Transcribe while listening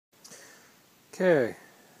Okay,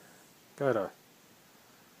 got a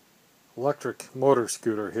electric motor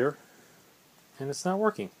scooter here, and it's not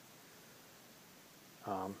working.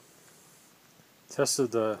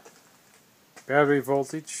 Tested the battery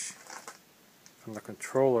voltage from the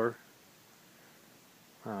controller.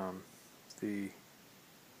 The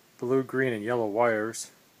blue, green, and yellow wires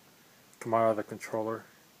come out of the controller,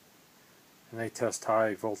 and they test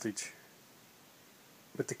high voltage.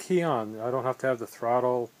 With the key on, I don't have to have the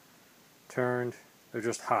throttle turned. They're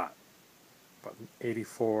just hot, about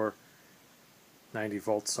 84, 90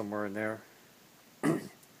 volts, somewhere in there.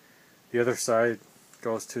 The other side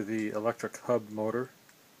goes to the electric hub motor,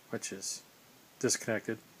 which is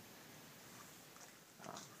disconnected.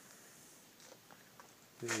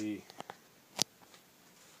 The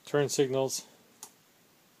turn signals,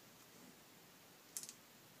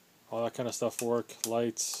 all that kind of stuff work.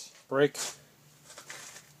 Lights, brake.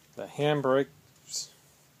 The handbrakes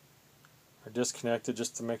are disconnected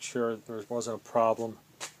just to make sure there wasn't a problem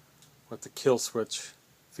with the kill switch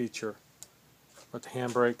feature. With the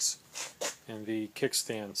handbrakes and the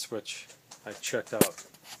kickstand switch I checked out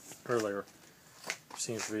earlier.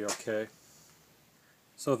 Seems to be okay.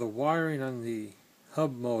 So the wiring on the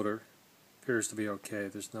hub motor appears to be okay.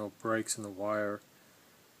 There's no breaks in the wire.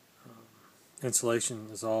 Insulation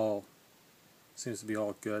is seems to be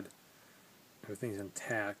all good. Everything's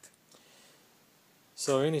intact.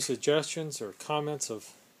 So any suggestions or comments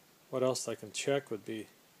of what else I can check would be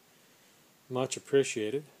much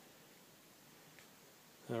appreciated.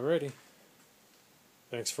 Alrighty.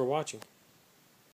 Thanks for watching.